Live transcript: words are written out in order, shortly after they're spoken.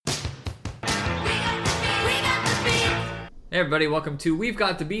Hey everybody, welcome to We've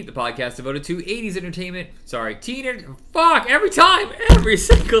Got to Beat, the podcast devoted to 80s entertainment. Sorry, fuck, every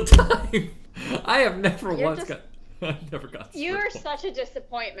single time. I have never I've never got this. You're such a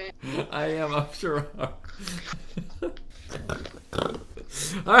disappointment. I am, I'm sure.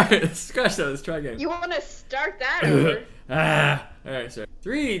 Alright, let's scratch that, let's try again. You want to start that over? Alright, sorry.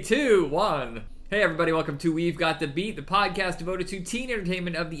 3, 2, 1. Hey everybody, welcome to We've Got to Beat, the podcast devoted to teen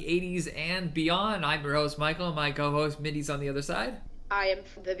entertainment of the 80s and beyond. I'm your host, Michael, and my co-host, Mindy's on the other side. I am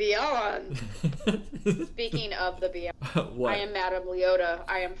from the beyond. Speaking of the beyond, What? I am Madame Leota.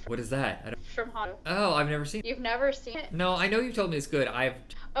 I am What is that? from Honda. Oh, I've never seen it. You've never seen it? No, I know you told me it's good.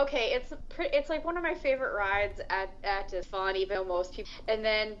 Okay, it's like one of my favorite rides at it's fun, even though most people. And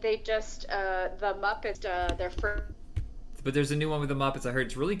then they just the Muppets their first. But there's a new one with the Muppets. I heard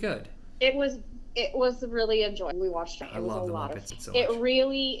it's really good. It was really enjoyable. We watched it. I love the Muppets so much. It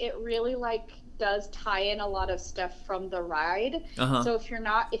really like does tie in a lot of stuff from the ride. Uh-huh. So if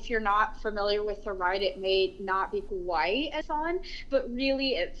you're not familiar with the ride, it may not be quite as fun, but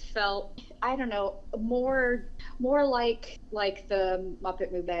really it felt, I don't know, more like the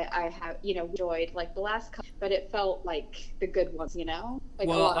Muppet movie that I have, enjoyed like the last couple, but it felt like the good ones, like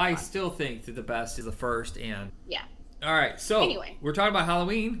well, a lot of I fun. still think that the best is the first and Yeah. all right, so Anyway. We're talking about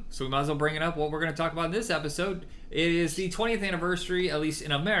Halloween, so we might as well bring it up. What we're going to talk about in this episode, it is the 20th anniversary, at least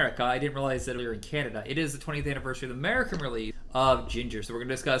in America. I didn't realize that earlier in Canada. It is the 20th anniversary of the American release of Ginger. So we're going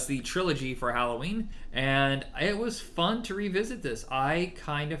to discuss the trilogy for Halloween, and it was fun to revisit this. I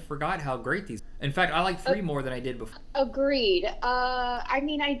kind of forgot how great these. In fact, I like 3 more than I did before. Agreed.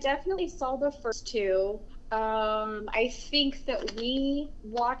 I definitely saw the first 2. I think that we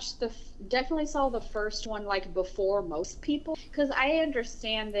watched definitely saw the first one like before most people, because I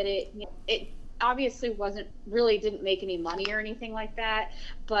understand that it obviously didn't make any money or anything like that,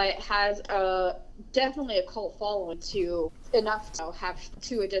 but has definitely a cult following enough to have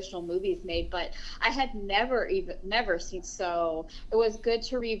 2 additional movies made. But I had never seen, so it was good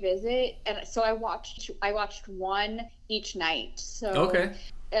to revisit, and so I watched one each night. So Okay.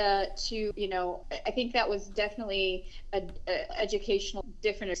 I think that was definitely an educational,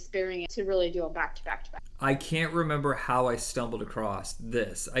 different experience to really do them back to back to back. I can't remember how I stumbled across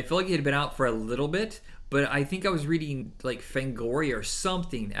this. I feel like it had been out for a little bit, but I think I was reading like Fangoria or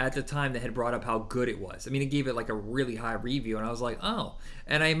something at the time that had brought up how good it was. I mean, it gave it like a really high review, and I was like, oh.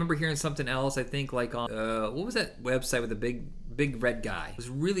 And I remember hearing something else, I think like on, what was that website with the big red guy? It was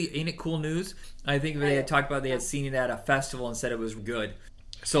really, Ain't It Cool News? I think they had talked about they had seen it at a festival and said it was good.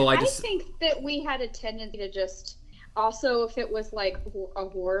 So I think that we had a tendency to just, also if it was like a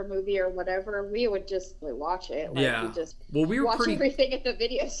horror movie or whatever, we would just watch it. We were watch everything at the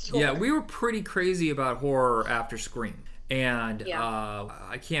video store. Yeah, we were pretty crazy about horror after Scream, and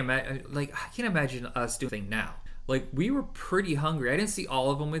I can't imagine us doing anything now. Like, we were pretty hungry. I didn't see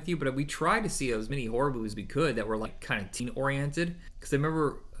all of them with you, but we tried to see as many horror movies as we could that were like kind of teen oriented. Because I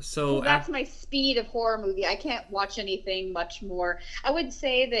remember, that's my speed of horror movie. I can't watch anything much more. I would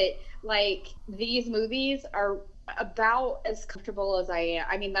say that like these movies are about as comfortable as I am.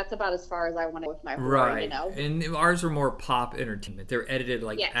 I mean, that's about as far as I want to go with my horror, right. And ours were more pop entertainment. They're edited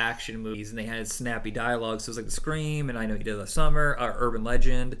like Yes. action movies, and they had snappy dialogue. So it was like The Scream, and I Know You Did Last Summer, Urban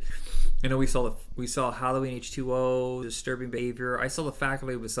Legend. I know we saw Halloween H2O, Disturbing Behavior. I saw The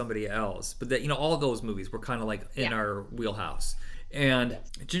Faculty with somebody else, but that all of those movies were kind of like in our wheelhouse. And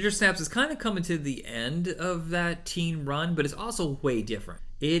Ginger Snaps is kind of coming to the end of that teen run, but it's also way different.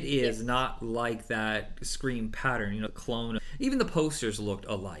 It is not like that Scream pattern, clone. Even the posters looked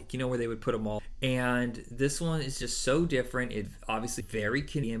alike, where they would put them all. And this one is just so different. It's obviously very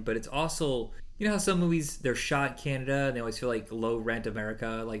Canadian, but it's also, how some movies, they're shot in Canada and they always feel like low rent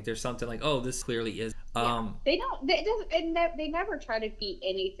America. Like there's something like, oh, this clearly is. They never try to be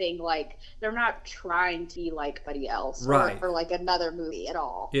anything like, they're not trying to be like anybody else, right, or like another movie at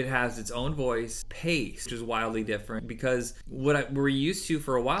all. It has its own voice, pace, which is wildly different, because what we're used to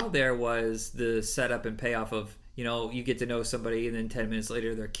for a while there was the setup and payoff of, you get to know somebody and then 10 minutes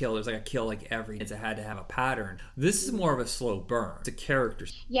later they're killed. There's like a kill like every. It had to have a pattern. This is more of a slow burn. It's a character.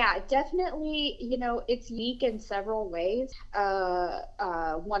 Yeah, definitely. It's unique in several ways.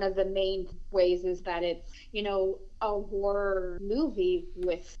 One of the main ways is that it's, a horror movie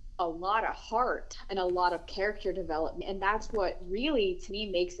with a lot of heart and a lot of character development. And that's what really, to me,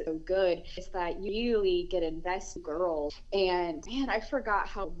 makes it so good, is that you really get invested in girls. And man, I forgot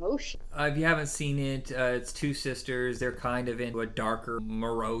how emotional. If you haven't seen it, it's two sisters. They're kind of into a darker,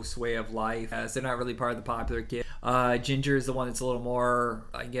 morose way of life. So they're not really part of the popular kid. Ginger is the one that's a little more,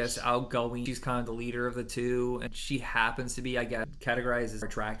 I guess, outgoing. She's kind of the leader of the two, and she happens to be, I guess, categorized as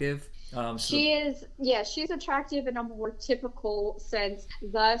attractive. She's attractive in a more typical sense.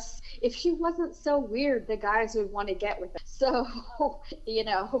 Thus, if she wasn't so weird, the guys would want to get with her. So, you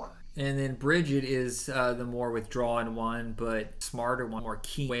know. And then Bridget is the more withdrawn one, but smarter one, more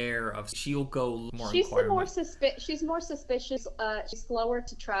keen aware of. She'll go more. She's She's more suspicious. She's slower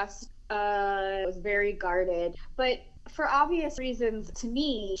to trust. Was very guarded, but for obvious reasons, to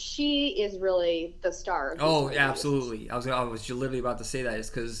me, she is really the star. Oh, absolutely. I was literally about to say that, is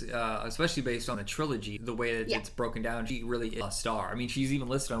because, especially based on the trilogy, the way that it's broken down, she really is a star. I mean, she's even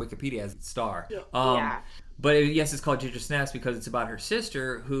listed on Wikipedia as a star. But yes, it's called Ginger Snaps because it's about her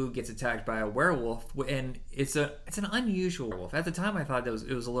sister who gets attacked by a werewolf, and it's an unusual werewolf. At the time, I thought it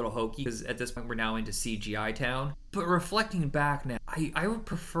was a little hokey because at this point we're now into CGI town. But reflecting back now, I would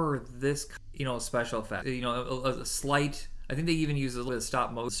prefer this, special effect. A slight. I think they even use a little bit of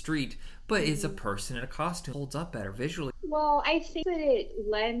stop motion street, but it's a person in a costume. It holds up better visually. Well, I think that it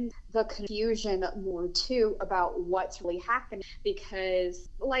lends the confusion more too about what's really happening, because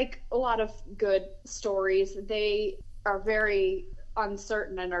like a lot of good stories, they are very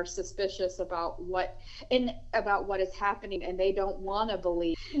uncertain and are suspicious about what is happening, and they don't want to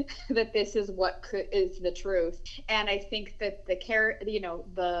believe that this is is the truth. And I think that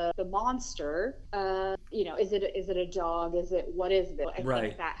the monster, is it a dog? What is it? I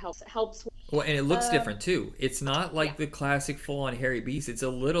think that helps. Well, and it looks different too. It's not like the classic full-on hairy beast. It's a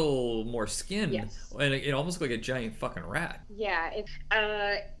little more skin, and it almost looks like a giant fucking rat. Yeah,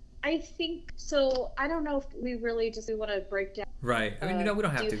 I think so. I don't know if we really want to break down. Right. I mean, we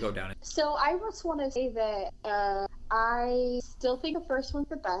don't have to go down it. So I just want to say that I still think the first one's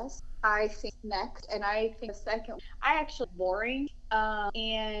the best. I think next, and I think the second one, I actually boring.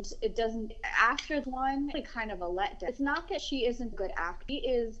 And it doesn't, after one, really kind of a letdown. It's not that she isn't a good actor. She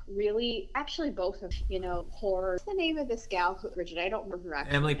is really, actually both of, horror. What's the name of this gal, Bridget? I don't remember her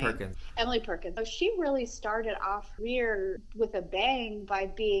actress Emily name. Perkins. Emily Perkins. So she really started off career with a bang by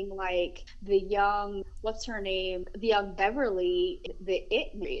being like the young, what's her name? The young Beverly, the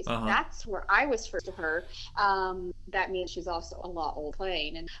It movies. That's where I was first to her. That means she's also a lot old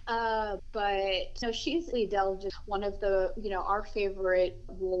playing. And, but, she's really delved into one of the, our favorite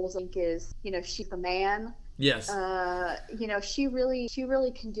roles, I think, is, she's the man. Yes. She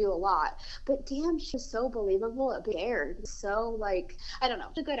really can do a lot. But damn, she's so believable at Baird. So, I don't know.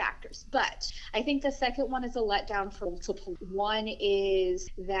 She's a good actress. But I think the second one is a letdown for multiple. One is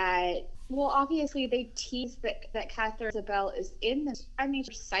that, well, obviously they tease that Catherine Isabel is in this. I mean,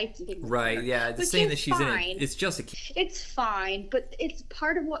 she's psychic. Right, yeah. The saying that she's fine. In it, it's just a kid. It's fine, but it's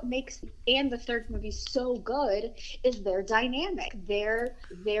part of what makes and the third movie so good is their dynamic. Their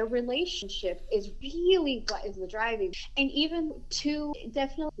relationship is really what is the driving. And even to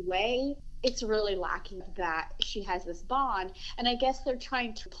definitely way, it's really lacking that she has this bond, and I guess they're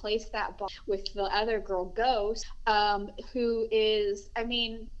trying to replace that bond with the other girl, Ghost, who is, I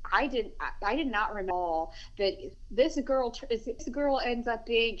mean, I did not remember that this girl ends up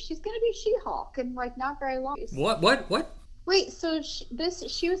being, she's gonna be She-Hulk in not very long. What? Wait, so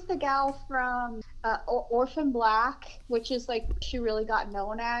she was the gal from Orphan Black, which is she really got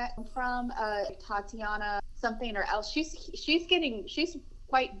known from Tatiana something or else. She's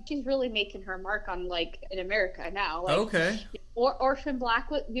really making her mark on in America now. Okay. Orphan Black,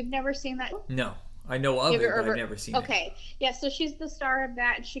 you've never seen that? No, I know of it, but I've never seen it. Okay, yeah, so she's the star of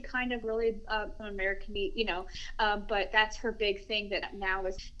that, and she kind of really American, but that's her big thing that now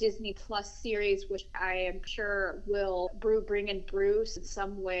is Disney Plus series, which I am sure will bring in Bruce in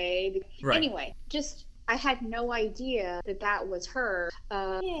some way. Right. Anyway, I had no idea that was her.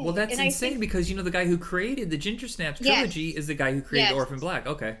 Well, that's insane because the guy who created the Ginger Snaps trilogy is the guy who created Orphan Black.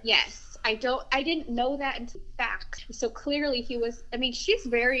 Okay. Yes. I didn't know that until fact. So clearly he was, I mean, she's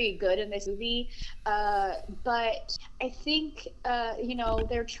very good in this movie. But I think,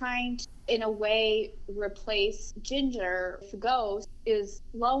 they're trying to, in a way, replace Ginger with Ghost is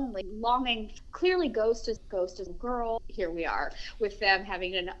longing. Clearly Ghost is a girl. Here we are with them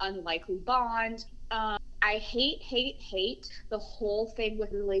having an unlikely bond. I hate the whole thing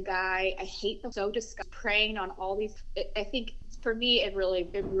with the Lily guy. I hate so disgusting preying on all these. I think it's for me, it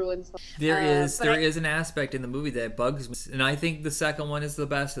ruins. There is an aspect in the movie that bugs me, and I think the second one is the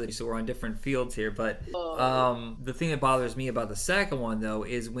best of these. So we're on different fields here, but the thing that bothers me about the second one though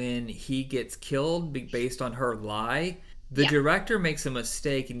is when he gets killed based on her lie. The director makes a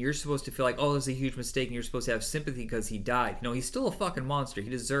mistake, and you're supposed to feel like, oh, this is a huge mistake, and you're supposed to have sympathy because he died. No, he's still a fucking monster. He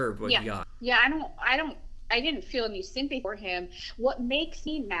deserved what he got. Yeah, I didn't feel any sympathy for him. What makes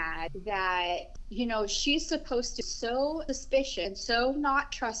me mad that, you know, she's supposed to be so suspicious, so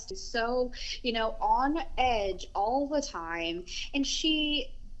not trusted, so, you know, on edge all the time, and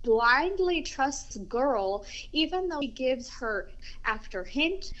she blindly trusts girl, even though he gives her after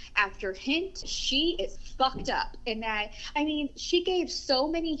hint after hint. She is fucked up. And that, I mean, she gave so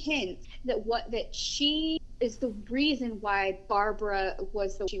many hints that she is the reason why Barbara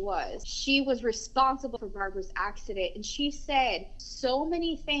was the way she was. She was responsible for Barbara's accident, and she said so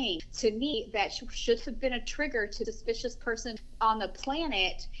many things to me that should have been a trigger to the suspicious person on the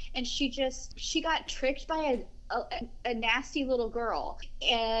planet, and she got tricked by a nasty little girl,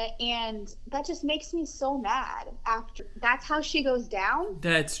 and that just makes me so mad. After that's how she goes down.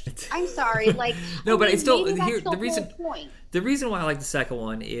 I'm sorry, like no, but I still here the reason. Point. The reason why I like the second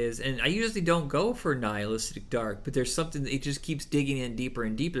one is, and I usually don't go for nihilistic dark, but there's something that it just keeps digging in deeper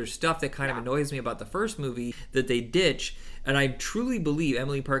and deeper. There's stuff that kind of annoys me about the first movie that they ditch, and I truly believe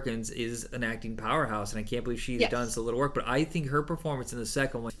Emily Perkins is an acting powerhouse, and I can't believe she's done so little work, but I think her performance in the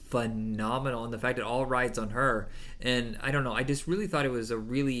second one is phenomenal, and the fact it all rides on her, and I don't know, I just really thought it was a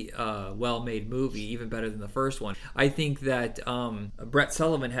really well-made movie, even better than the first one. I think that Brett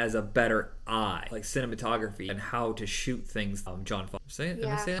Sullivan has a better eye, like cinematography, and how to shoot things. John Fawcett.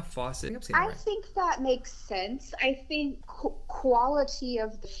 Am I saying that? Fawcett? I think that makes sense. I think quality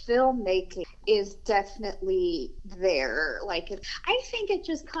of the filmmaking is definitely there. Like, I think it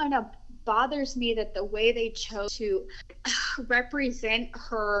just kind of bothers me that the way they chose to represent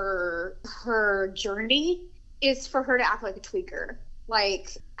her journey is for her to act like a tweaker.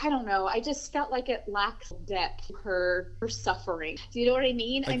 Like, I don't know. I just felt like it lacks depth to her suffering. Do you know what I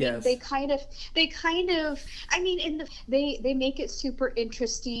mean? I mean, they kind of. I mean, they make it super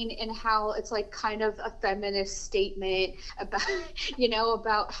interesting in how it's like kind of a feminist statement about, you know,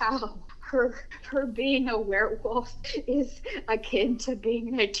 about how her being a werewolf is akin to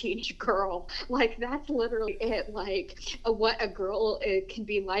being a teenage girl. Like, that's literally it. Like, what a girl can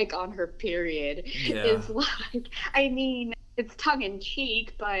be like on her period is like. I mean, it's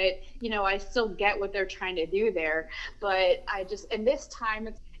tongue-in-cheek, but, you know, I still get what they're trying to do there. But I just, and this time,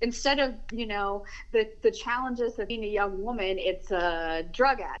 it's, instead of, you know, the challenges of being a young woman, it's a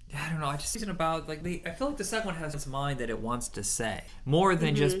drug addict. I don't know. I just isn't about, like, I feel like the second one has its mind that it wants to say. More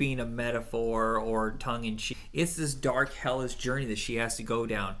than just being a metaphor or tongue-in-cheek. It's this dark, hellish journey that she has to go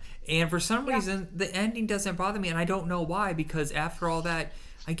down. And for some reason, the ending doesn't bother me, and I don't know why, because after all that,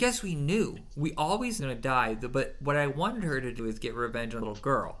 I guess we knew. We always going to die, but what I wanted her to do is get revenge on a little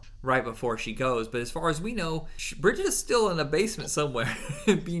girl right before she goes. But as far as we know, Bridget is still in a basement somewhere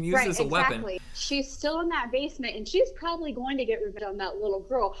being used as a weapon. She's still in that basement, and she's probably going to get revenge on that little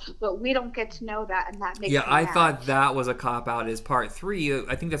girl, but we don't get to know that, and that makes me I mad. thought that was a cop-out as part 3.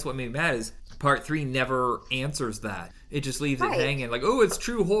 I think that's what made me mad is part 3 never answers that. It just leaves it hanging like, oh, it's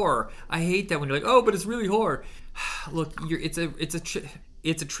true horror. I hate that when you're like, oh, but it's really horror. Look, it's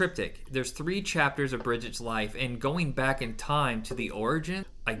a triptych. There's 3 chapters of Bridget's life, and going back in time to the origin,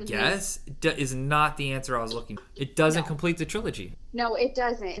 I guess, is not the answer I was looking for. It doesn't complete the trilogy. No, it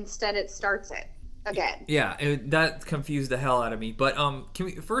doesn't. Instead, it starts it again. Yeah, that confused the hell out of me. But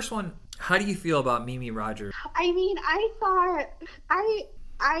first one, how do you feel about Mimi Rogers? I mean, I thought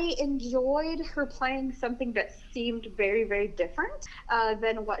I enjoyed her playing something that seemed very, very different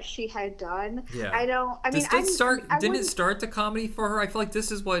than what she had done. Yeah. Didn't it start the comedy for her? I feel like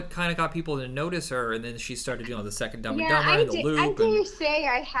this is what kind of got people to notice her, and then she started doing the second Dumb and Dumber and the Loop. I dare say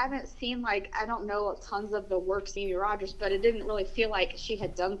I haven't seen, like, I don't know tons of the works of Mimi Rogers, but it didn't really feel like she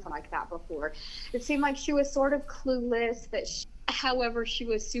had done something like that before. It seemed like she was sort of clueless, however, she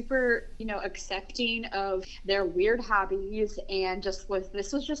was super, you know, accepting of their weird hobbies, and this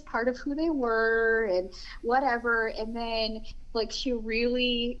was just part of who they were and whatever. And then, like, she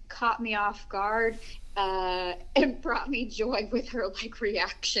really caught me off guard and brought me joy with her, like,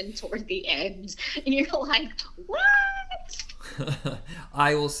 reaction toward the end. And you're like, what?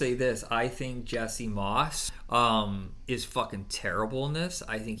 I will say this. I think Jesse Moss is fucking terrible in this.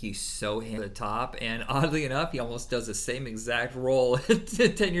 I think he's so hand to the top, and oddly enough, he almost does the same exact role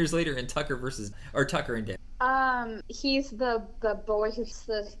 10 years later in Tucker and Dale. He's the boy who's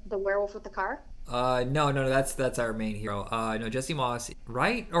the werewolf with the car. No, that's our main hero. No, Jesse Moss,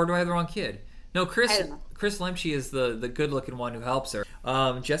 right? Or do I have the wrong kid? No, I don't know. Chris Lemche is the good looking one who helps her.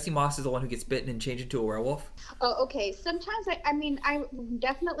 Jesse Moss is the one who gets bitten and changed into a werewolf. Oh, okay. Sometimes I mean, I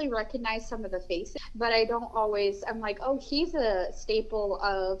definitely recognize some of the faces, but I don't always. I'm like, oh, he's a staple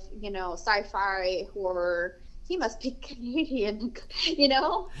of, sci-fi horror. He must be Canadian, you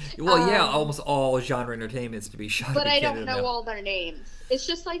know? Well, yeah, almost all genre entertainments to be shot. But in I Canada don't know now. all their names. It's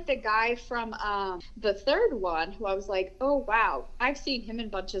just like the guy from the third one who I was like, oh, wow, I've seen him in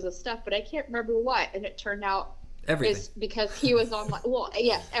bunches of stuff, but I can't remember what. And it turned out Everything. is because he was on, well,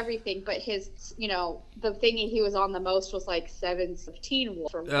 yes, everything, but his, the thingy he was on the most was like 7/15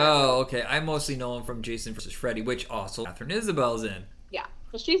 Wolf or whatever. Oh, okay. I mostly know him from Jason vs. Freddy, which also Catherine Isabel's in. Yeah.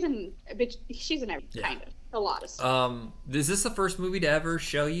 Well, she's in every kind of a lot of stuff. Is this the first movie to ever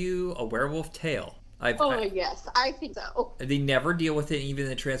show you a werewolf tail? Yes, I think so. They never deal with it even in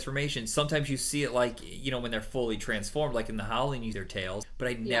the transformation. Sometimes you see it like, when they're fully transformed, like in The Howling, use their tails. But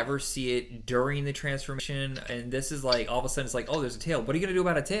I never see it during the transformation. And this is like, all of a sudden it's like, oh, there's a tail. What are you going to do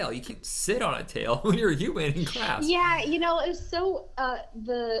about a tail? You can't sit on a tail when you're a human in class. Yeah, it's so,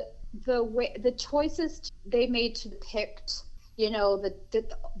 the way, the choices they made to depict,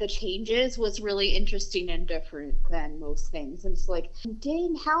 the changes was really interesting and different than most things. And it's like,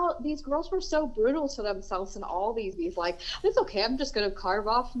 dang, how these girls were so brutal to themselves in all these like, it's okay, I'm just gonna carve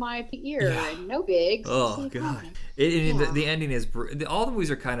off my ear and no bigs. Oh god, the ending is all the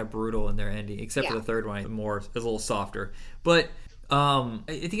movies are kind of brutal in their ending, except for the third one, is a little softer. But I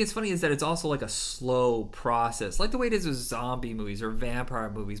think it's funny is that it's also like a slow process, like the way it is with zombie movies or vampire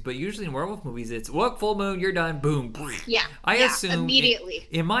movies. But usually in werewolf movies, it's full moon, you're done, boom. Yeah, I assume immediately.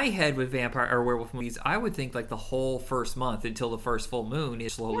 In my head with vampire or werewolf movies, I would think like the whole first month until the first full moon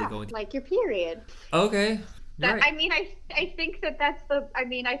is slowly going. Like your period. Okay. Right. I mean, I think that's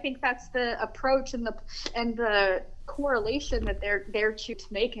the approach and the correlation that they're to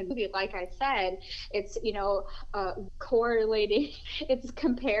make in the movie. Like I said, it's correlating, it's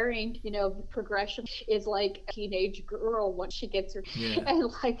comparing, progression is like a teenage girl once she gets her,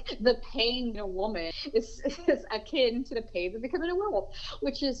 and like the pain in a woman is akin to the pain of becoming a werewolf,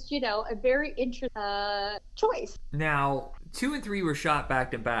 which is a very interesting choice. Now, 2 and 3 were shot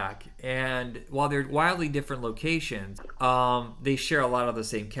back to back, and while they're wildly different locations, they share a lot of the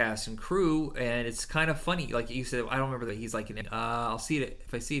same cast and crew, and it's kind of funny. Like you said, I don't remember that he's like I'll see it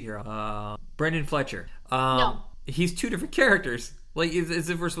if I see it here. Brendan Fletcher. No. He's 2 different characters. Like, as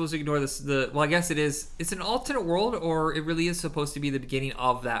if we're supposed to ignore this. Well, I guess it is. It's an alternate world, or it really is supposed to be the beginning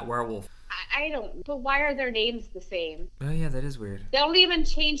of that werewolf. I don't. But why are their names the same? Oh yeah, that is weird. They don't even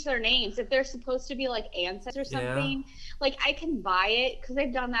change their names if they're supposed to be like ancestors or something. Yeah. Like I can buy it because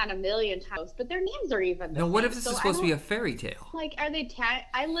they've done that a million times, but their names are even. Now, what if this is supposed to be a fairy tale? Like, are they?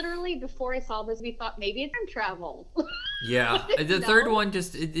 I literally before I saw this, we thought maybe it's time travel. Yeah, the third one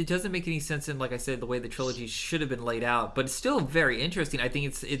just it doesn't make any sense in, like I said, the way the trilogy should have been laid out, but it's still very interesting. I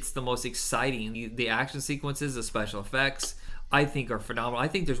think it's the most exciting. The action sequences, the special effects, I think are phenomenal. I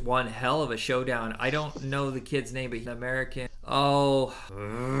think there's one hell of a showdown. I don't know the kid's name, but he's American Outlaws.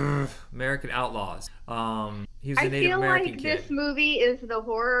 He was a Native American kid. This movie is the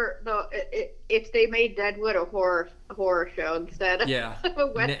horror. If they made Deadwood a horror show instead of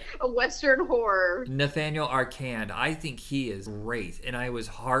a Western horror. Nathaniel Arcand, I think he is great, and I was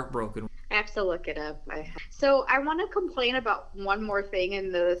heartbroken. I have to look it up. So I want to complain about one more thing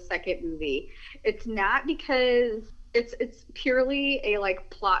in the second movie. It's not because it's purely a like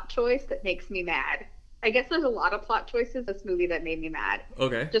plot choice that makes me mad. I guess there's a lot of plot choices in this movie that made me mad.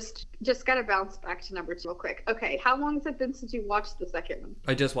 Okay. Just gotta bounce back to number 2 real quick. Okay, how long has it been since you watched the second one?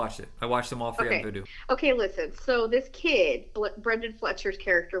 I just watched it. I watched them all 3 on Vudu. Okay, listen. So this kid, Brendan Fletcher's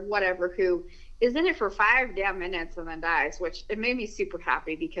character, whatever, who is in it for 5 damn minutes and then dies, which it made me super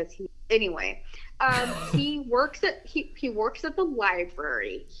happy because he works at the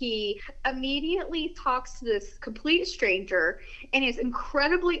library. He immediately talks to this complete stranger and is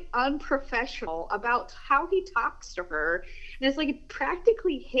incredibly unprofessional about how he talks to her, and is like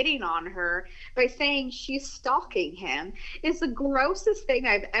practically hitting on her by saying she's stalking him. It's the grossest thing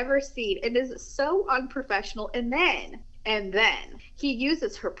I've ever seen, and is so unprofessional. And then he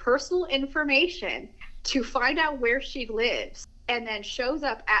uses her personal information to find out where she lives, and then shows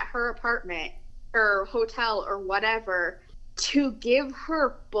up at her apartment or hotel or whatever to give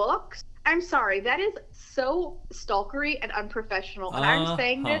her books. I'm sorry, that is so stalkery and unprofessional. And I'm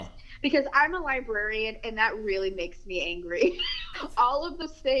saying this because I'm a librarian, and that really makes me angry. All of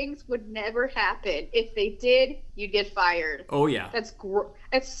those things would never happen. If they did, you'd get fired. Oh yeah, it's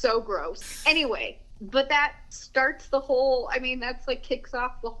so gross. Anyway, but that starts the whole, I mean, that's like kicks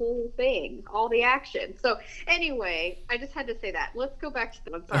off the whole thing, all the action. So anyway, I just had to say that. Let's go back to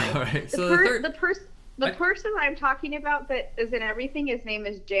the one. Sorry. All right. The person I'm talking about that is in everything, his name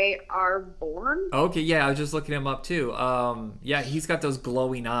is J.R. Bourne. Okay, yeah, I was just looking him up too. Yeah, he's got those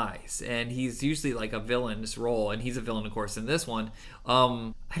glowing eyes, and he's usually like a villain's role, and he's a villain, of course, in this one.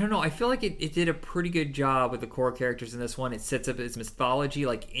 I don't know. I feel like it did a pretty good job with the core characters in this one. It sets up its mythology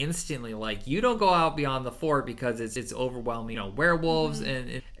like instantly. Like you don't go out beyond the fort because it's overwhelming. You know, werewolves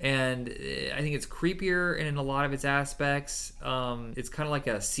and I think it's creepier in a lot of its aspects. It's kind of like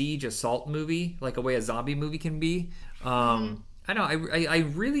a siege assault movie, like a way a zombie movie can be. I know, I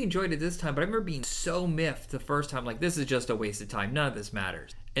really enjoyed it this time, but I remember being so miffed the first time, like, this is just a waste of time. None of this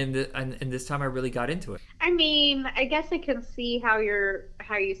matters. And this time I really got into it. I mean, I guess I can see how you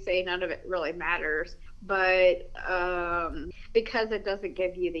say none of it really matters, but because it doesn't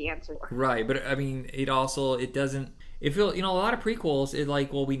give you the answer. Right, but I mean, it doesn't. It feels, a lot of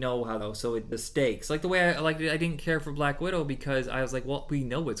prequels, we know how though, so the stakes. Like the way I didn't care for Black Widow because I was like, well, we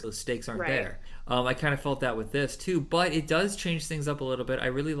know the stakes aren't there. I kind of felt that with this too, but it does change things up a little bit. I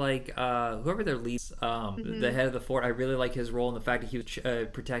really like whoever their lead, the head of the fort. I really like his role and the fact that he was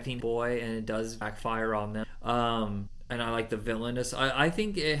protecting boy, and it does backfire on them. And I like the villainous. I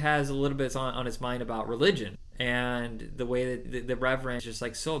think it has a little bit on its mind about religion. And the way that the Reverend is just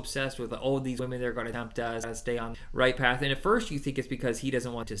like so obsessed with, these women, they're going to tempt us to stay on the right path. And at first you think it's because he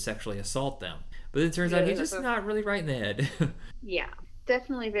doesn't want to sexually assault them. But it turns out he's just not really right in the head. Yeah,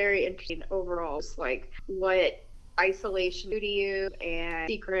 definitely very interesting overall. It's like what isolation do to you, and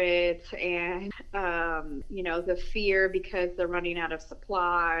secrets, and the fear because they're running out of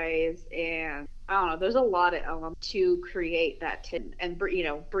supplies, and I don't know, there's a lot of elements to create that and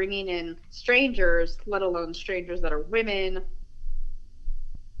bringing in strangers, let alone strangers that are women.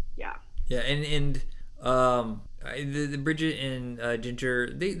 Yeah and the Bridget and Ginger,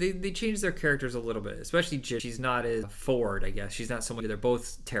 they changed their characters a little bit, especially Ginger. She's not as forward, I guess. She's not someone. They're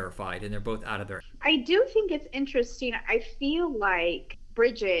both terrified and they're both out of their. I do think it's interesting. I feel like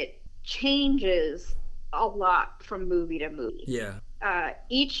Bridget changes a lot from movie to movie. Yeah.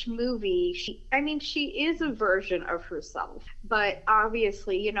 Each movie, she is a version of herself, but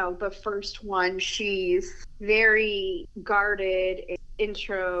obviously, the first one, she's very guarded,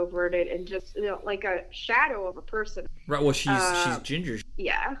 introverted, and just like a shadow of a person. Right. Well, she's Ginger.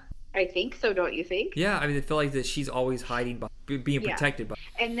 Yeah, I think so. Don't you think? Yeah. I mean, I feel like that she's always hiding by being protected by.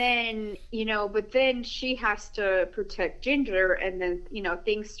 And then but then she has to protect Ginger, and then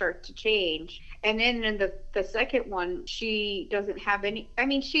things start to change. And then in the second one, she doesn't have any. I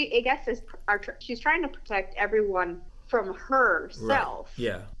mean, she's trying to protect everyone from herself. Right.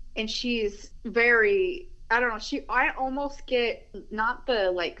 Yeah. And she's very. I don't know. I almost get not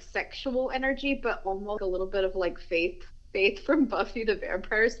the like sexual energy, but almost a little bit of like faith from Buffy the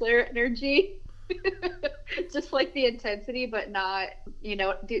Vampire Slayer energy. Just like the intensity, but not.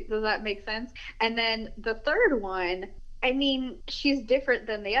 Does that make sense? And then the third one. I mean, she's different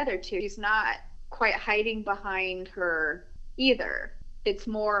than the other two. She's not quite hiding behind her either. It's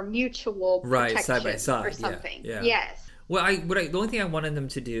more mutual protection, right, side by side, or something. Yeah. Yes. Well, the only thing I wanted them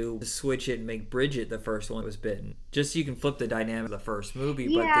to do was switch it and make Bridget the first one that was bitten, just so you can flip the dynamic of the first movie.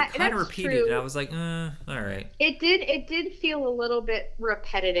 But they kind of repeated it, and I was like, all right. It did feel a little bit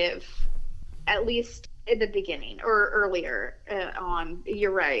repetitive, at least in the beginning or earlier on.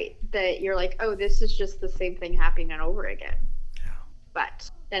 You're right that you're like, oh, this is just the same thing happening over again. Yeah. But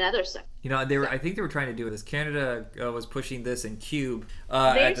then other stuff. I think they were trying to do this. Canada was pushing this in Cube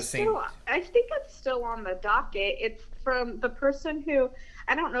at the same. I think it's still on the docket. It's from the person who,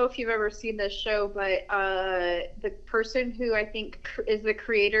 I don't know if you've ever seen this show, but the person who I think is the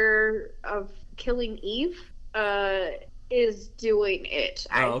creator of Killing Eve is doing it.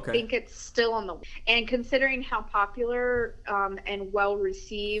 Okay. I think it's still on the. And considering how popular and well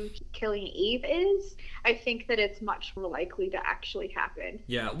received Killing Eve is, I think that it's much more likely to actually happen.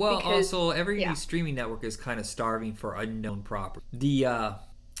 Yeah. Well, also every streaming network is kind of starving for unknown property.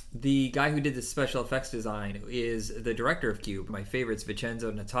 The guy who did the special effects design is the director of Cube. My favorite's Vincenzo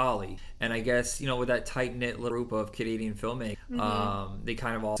Natali. And I guess, with that tight-knit little group of Canadian filmmakers, they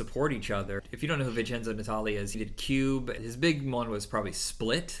kind of all support each other. If you don't know who Vincenzo Natali is, he did Cube. His big one was probably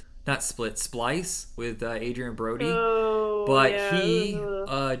Split. Not Split, Splice with Adrian Brody. He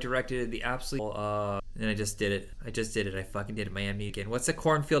directed the absolute... and I just did it. I fucking did it. Miami again. What's the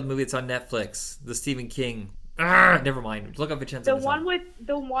cornfield movie that's on Netflix? The Stephen King... never mind. Look up Vincenzo.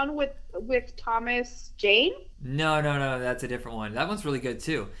 The one with Thomas Jane? No, that's a different one. That one's really good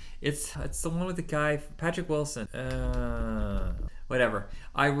too. It's the one with the guy Patrick Wilson. whatever.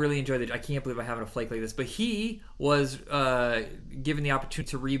 I really enjoyed it. I can't believe I'm having a flake like this. But he was given the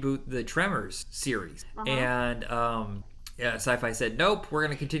opportunity to reboot the Tremors series. And yeah, Sci-Fi said, nope, we're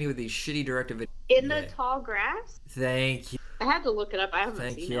going to continue with these shitty direct-to-video. In the Tall Grass? Thank you. I had to look it up. I haven't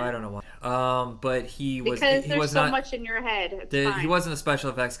Thank seen you. it. I don't know why. But he was because he there's was so not much in your head. It's fine. he wasn't a special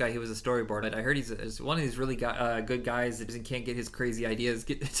effects guy. He was a storyboard. I heard he's one of these really good guys that can't get his crazy ideas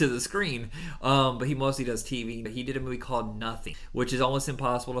get to the screen. But he mostly does TV. He did a movie called Nothing, which is almost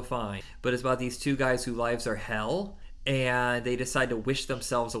impossible to find. But it's about these two guys whose lives are hell, and they decide to wish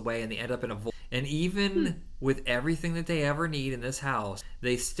themselves away, and they end up in a void. And even with everything that they ever need in this house,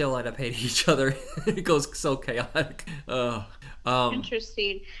 they still end up hating each other. It goes so chaotic.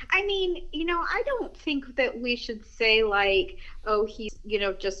 Interesting. I mean, I don't think that we should say like, oh, he's,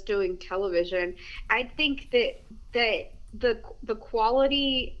 just doing television. I think that the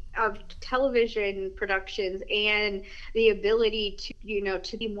quality of television productions and the ability to,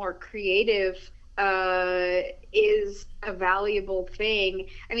 to be more creative is a valuable thing.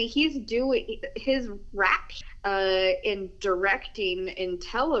 I mean, he's doing his rap in directing in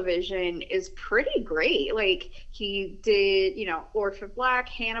television is pretty great. Like he did, Orphan Black,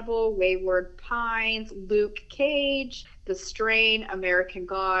 Hannibal, Wayward Pines, Luke Cage, The Strain, American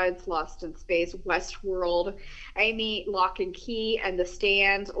Gods, Lost in Space, Westworld. I mean, Lock and Key and The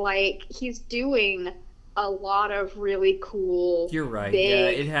Stand. Like he's doing a lot of really cool. You're right. Big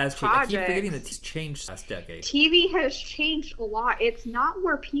Yeah, it has changed. I keep projects. forgetting that it's changed last decade. TV has changed a lot. It's not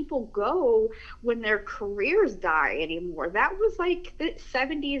where people go when their careers die anymore. That was like the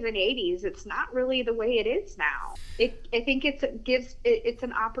 70s and 80s. It's not really the way it is now. I think it's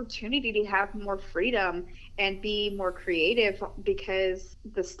an opportunity to have more freedom and be more creative because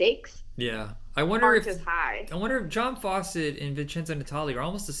the stakes I wonder aren't if as high. I wonder if John Fawcett and Vincenzo Natali are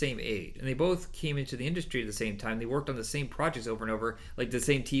almost the same age, and they both came into the industry at the same time. They worked on the same projects over and over, like the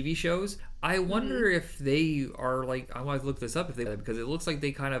same TV shows. I wonder if they are like, I want to look this up because it looks like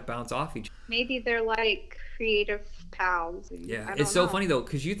they kind of bounce off each other. Maybe they're like creative pals. Yeah, it's so funny though,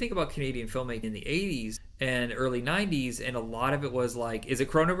 because you think about Canadian filmmaking in the 80s and early 90s, and a lot of it was like, is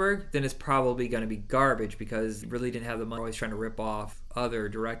it Cronenberg? Then it's probably going to be garbage because it really didn't have the money. Always trying to rip off other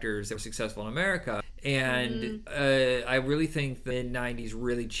directors that were successful in America. And I really think the mid-90s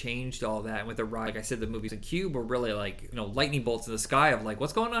really changed all that. And with the rise, like I said, the movies in Cube were really like, lightning bolts in the sky of like,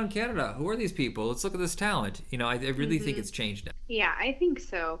 what's going on in Canada? Who are these people? Let's look at this talent. I really think it's changed now. Yeah, I think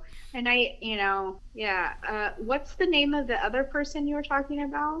so. And what's the name of the other person you were talking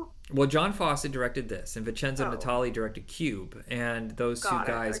about? Well, John Fawcett directed this, and Vincenzo Natali directed Cube, and those two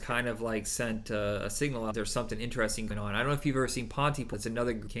guys kind of like sent a signal out there's something interesting going on. I don't know if you've ever seen Pontypool. It's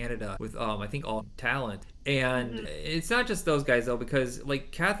another Canada with I think all talent, and it's not just those guys though, because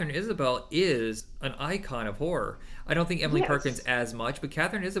like Catherine Isabelle is an icon of horror. I don't think Emily Perkins as much, but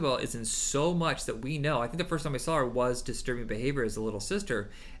Catherine Isabelle is in so much that we know. I think the first time I saw her was Disturbing Behavior as a little sister,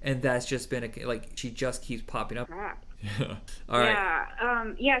 and that's just been she just keeps popping up. All right.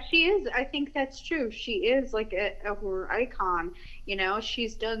 Yeah, she is. I think that's true. She is like a horror icon.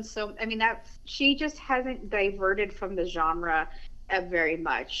 She's done so. I mean, she just hasn't diverted from the genre very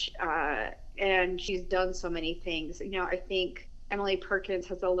much, and she's done so many things. I think Emily Perkins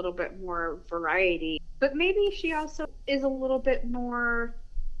has a little bit more variety, but maybe she also is a little bit more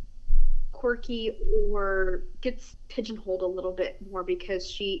quirky or gets pigeonholed a little bit more because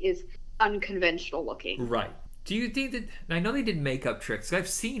she is unconventional looking. Right. Do you think that, I know they did makeup tricks. I've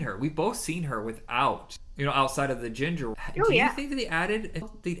seen her. We've both seen her without, outside of the ginger. Do you think that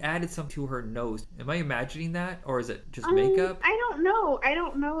they added something to her nose? Am I imagining that? Or is it just makeup? I don't know. I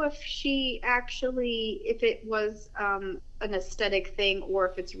don't know if if it was an aesthetic thing or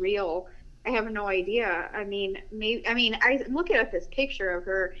if it's real. I have no idea. I mean, I'm looking at this picture of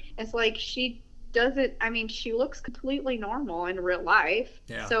her. It's like she looks completely normal in real life.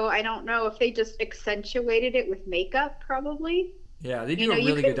 Yeah. So I don't know if they just accentuated it with makeup, probably. Yeah, they do a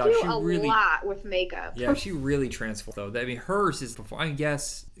really good job. She really a lot with makeup. Yeah, she really transformed though. I mean, hers is before. I mean,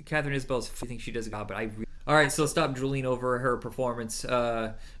 yes, Catherine Isabelle's. I think she does a job, but all right, so stop drooling over her performance.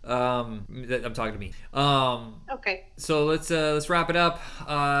 I'm talking to me. Okay. So let's wrap it up.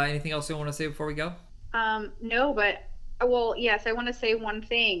 Anything else you want to say before we go? No, but yes, I want to say one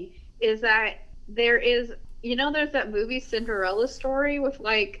thing is that there is, there's that movie Cinderella Story with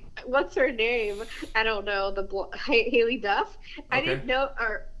like, what's her name? I don't know, Haley Duff. Okay. I didn't know,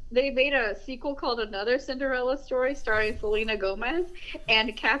 or they made a sequel called Another Cinderella Story starring Selena Gomez,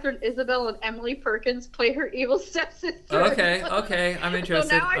 and Catherine Isabel and Emily Perkins play her evil stepsister. Okay, I'm interested.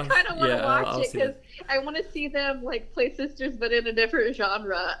 So now I kind of want to watch I'll it see because I want to see them like play sisters but in a different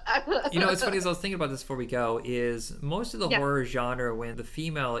genre. You know, it's funny as I was thinking about this before we go, is most of the Yeah. horror genre, when the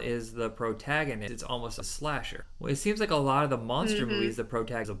female is the protagonist, it's almost a slasher. Well, it seems like a lot of the monster movies, the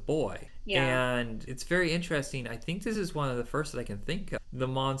protagonist is a boy. Yeah. And it's very interesting. I think this is one of the first that I can think of. The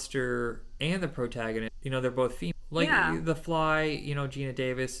monster and the protagonist, you know, they're both female. Like Yeah. The Fly, you know, Gina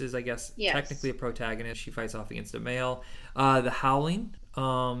Davis is, I guess, Yes. technically a protagonist. She fights off against a male. The Howling,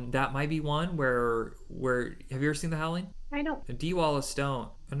 that might be one where have you ever seen The Howling? I don't. Dee Wallace Stone.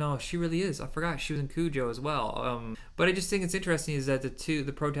 No, she really is. I forgot she was in Cujo as well. But I just think it's interesting is that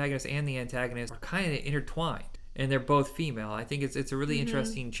the protagonist and the antagonist are kind of intertwined, and they're both female. I think it's a really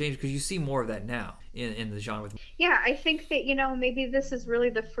interesting change because you see more of that now in the genre. Yeah, I think that, you know, maybe this is really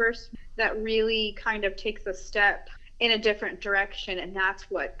the first that really kind of takes a step in a different direction, and that's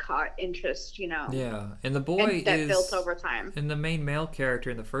what caught interest, you know. Yeah, and the boy and that is built over time. And the main male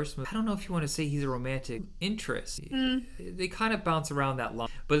character in the first movie, I don't know if you want to say he's a romantic interest. They kind of bounce around that line,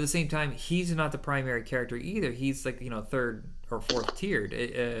 but at the same time, he's not the primary character either. He's like, you know, third or fourth tiered.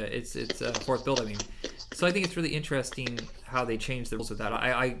 It's fourth build. I mean, so I think it's really interesting how they changed the rules with that.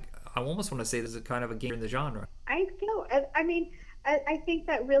 I almost want to say this is kind of a game in the genre. I feel, I mean, I think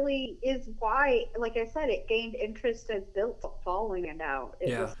that really is why, like I said, it gained interest as built following it out.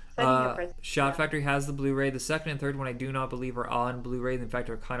 It was setting a precedent. Shout Factory has the Blu-ray. The second and third one I do not believe are on Blu-ray. In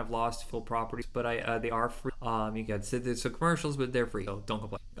fact, are kind of lost full properties, but they are free. You can see there's some commercials, but they're free, so don't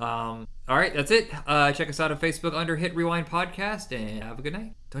complain. All right, that's it. Check us out on Facebook under Hit Rewind Podcast, and have a good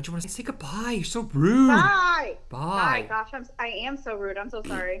night. Don't you want to say goodbye? You're so rude. Bye. Bye. Gosh, I am so rude. I'm so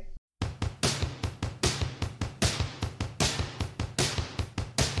sorry.